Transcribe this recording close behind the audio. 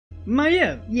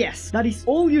Maiev, yes, that is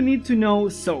all you need to know,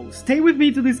 so stay with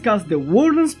me to discuss the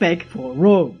Warden spec for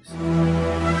rogues.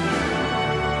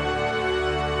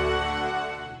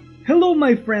 Hello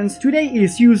my friends, today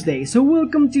is Tuesday, so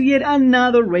welcome to yet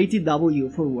another Rated W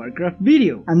for Warcraft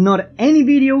video. And not any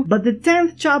video, but the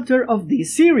 10th chapter of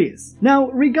this series. Now,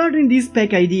 regarding this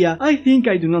spec idea, I think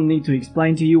I do not need to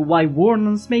explain to you why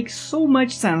Wardens make so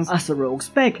much sense as a rogue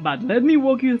spec, but let me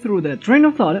walk you through the train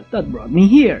of thought that brought me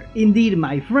here. Indeed,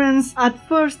 my friends, at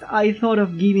first I thought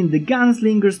of giving the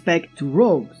Gunslinger spec to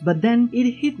rogues, but then it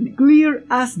hit me. Clear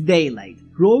as daylight.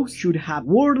 Rogues should have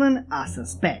Warden as a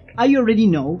spec. I already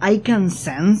know, I can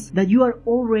sense that you are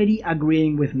already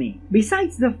agreeing with me.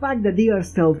 Besides the fact that they are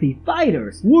stealthy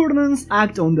fighters, Wardens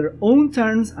act on their own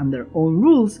terms and their own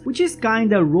rules, which is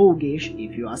kinda roguish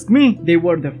if you ask me. They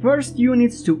were the first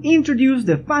units to introduce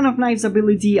the Fan of Knives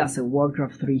ability as a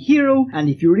Warcraft 3 hero, and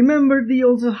if you remember, they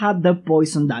also had the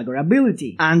Poison Dagger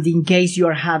ability. And in case you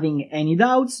are having any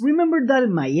doubts, remember that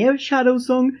Maiev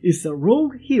Shadowsong is a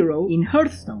rogue hero in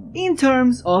Hearthstone. In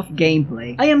terms of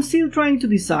gameplay, I am still trying to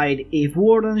decide if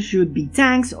Wardens should be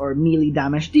tanks or melee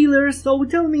damage dealers, so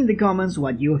tell me in the comments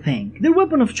what you think. Their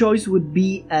weapon of choice would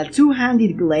be a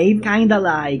two-handed glaive, kinda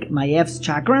like Maiev's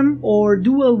Chakram, or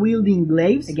dual-wielding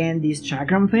glaives, again these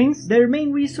Chakram things. Their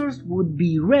main resource would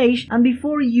be Rage, and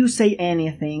before you say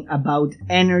anything about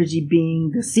energy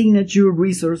being the signature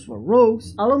resource for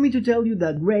rogues, allow me to tell you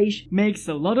that Rage makes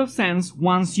a lot of sense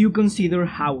once you consider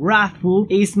how wrathful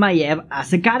is Maiev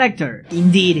as a character.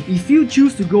 Indeed, if you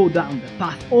choose to go down the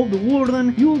path of the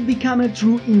Warden, you will become a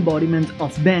true embodiment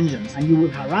of vengeance, and you will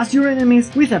harass your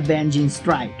enemies with a Venging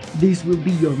Strike. This will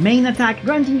be your main attack,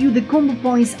 granting you the combo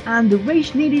points and the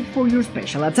rage needed for your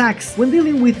special attacks. When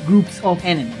dealing with groups of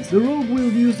enemies, the rogue will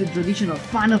use the traditional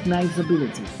Fan of Knives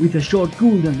ability. With a short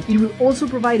cooldown, it will also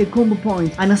provide a combo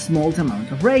point and a small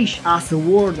amount of rage. As a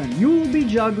Warden, you will be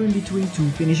juggling between two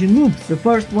finishing moves. The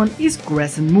first one is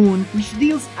Crescent Moon, which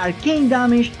deals arcane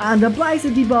damage and applies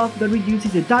a debuff that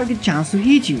reduces the target chance to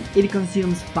hit you. It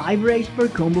consumes 5 rage per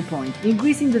combo point,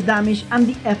 increasing the damage and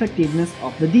the effectiveness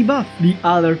of the debuff. The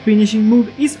other finishing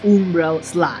move is Umbral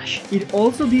Slash. It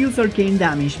also deals arcane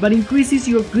damage but increases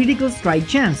your critical strike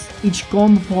chance. Each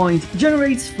combo point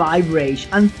generates 5 rage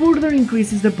and further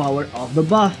increases the power of the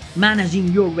buff. Managing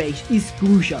your rage is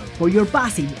crucial, for your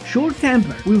passive, Short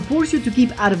Temper, will force you to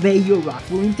keep at bay your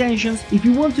wrathful intentions if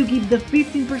you want to keep the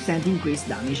 15% increased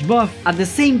damage buff. At the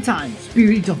same time,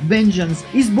 Spirit of Vengeance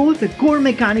is both a core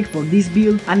mechanic for this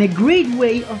build and a great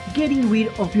way of getting rid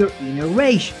of your inner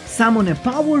rage. Summon a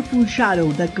powerful shadow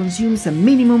that consumes a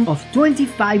minimum of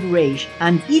 25 rage,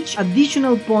 and each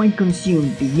additional point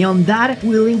consumed beyond that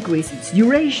will increase its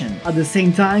duration. At the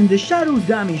same time, the shadow's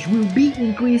damage will be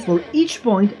increased for each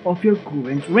point of your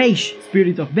current rage.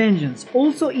 Spirit of Vengeance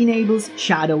also enables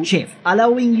Shadow Shift,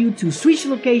 allowing you to switch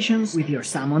locations with your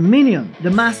summon minion.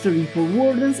 The mastery for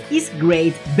Wardens is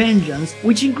Great Vengeance,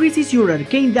 which increases your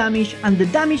arcane damage and the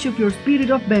damage of your Spirit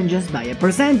of Vengeance by a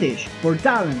percentage. For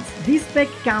talents, this spec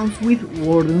counts with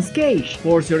Warden's Cage.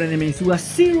 Force your enemies to a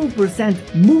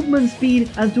 0% movement speed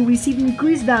and to receive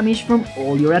increased damage from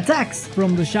all your attacks.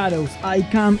 From the Shadows,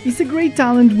 ICAM is a great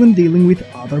talent when dealing with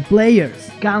other players.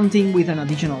 Counting with an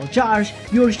additional charge,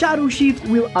 your Shadow Shift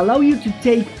will allow you to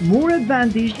take more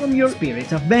advantage from your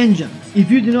Spirit of Vengeance. If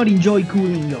you do not enjoy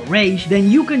cooling your rage, then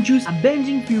you can choose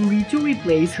Avenging Fury to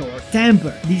replace Short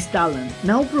Temper. This talent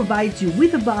now provides you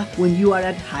with a buff when you are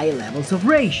at high levels of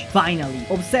rage. Finally,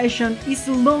 Obsession is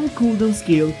a long cooldown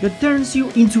skill that turns you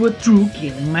into a true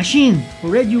killing machine.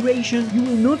 For a duration, you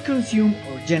will not consume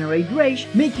or generate rage,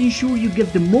 making sure you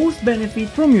get the most benefit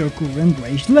from your current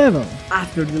rage level.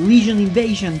 After the Legion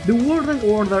invasion, the Warden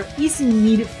Order is in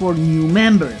need for new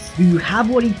members. Do you have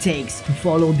what it takes to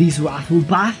follow this wrathful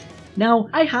path? Now,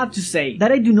 I have to say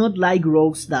that I do not like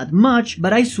rogues that much,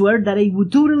 but I swear that I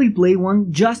would totally play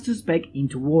one just to spec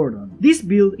into Warden. This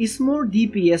build is more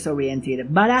DPS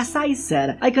oriented, but as I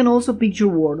said, I can also picture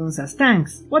Wardens as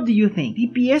tanks. What do you think,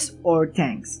 DPS or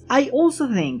tanks? I also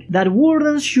think that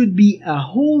Wardens should be a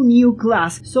whole new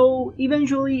class, so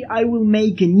eventually I will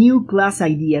make a new class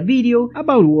idea video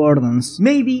about Wardens.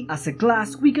 Maybe as a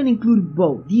class we can include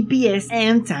both DPS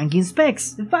and tanking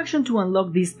specs. The faction to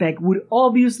unlock this spec would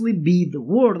obviously be the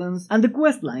Wardens, and the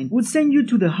questline would send you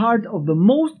to the heart of the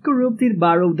most corrupted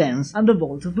Barrow Dens and the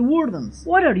Vault of the Wardens.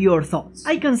 What are your thoughts?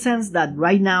 I can sense that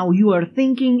right now you are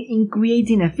thinking in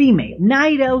creating a female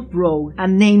Night Elf rogue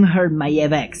and name her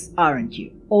Maiev X, aren't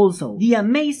you? Also, the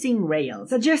amazing Rail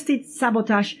suggested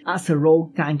Sabotage as a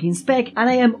rogue tanking spec, and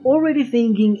I am already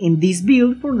thinking in this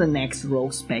build for the next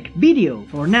rogue spec video.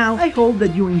 For now, I hope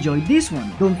that you enjoyed this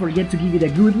one. Don't forget to give it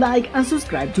a good like and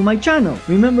subscribe to my channel.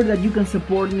 Remember that you can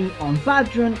support me on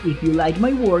Patreon if you like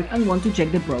my work and want to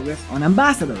check the progress on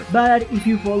Ambassador. But if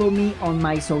you follow me on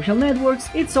my social networks,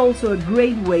 it's also a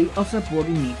great way of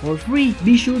supporting me for free.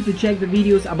 Be sure to check the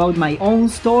videos about my own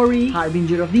story,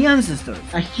 Harbinger of the Ancestors.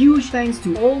 A huge thanks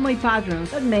to all my patrons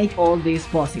that make all this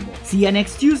possible. See you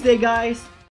next Tuesday, guys!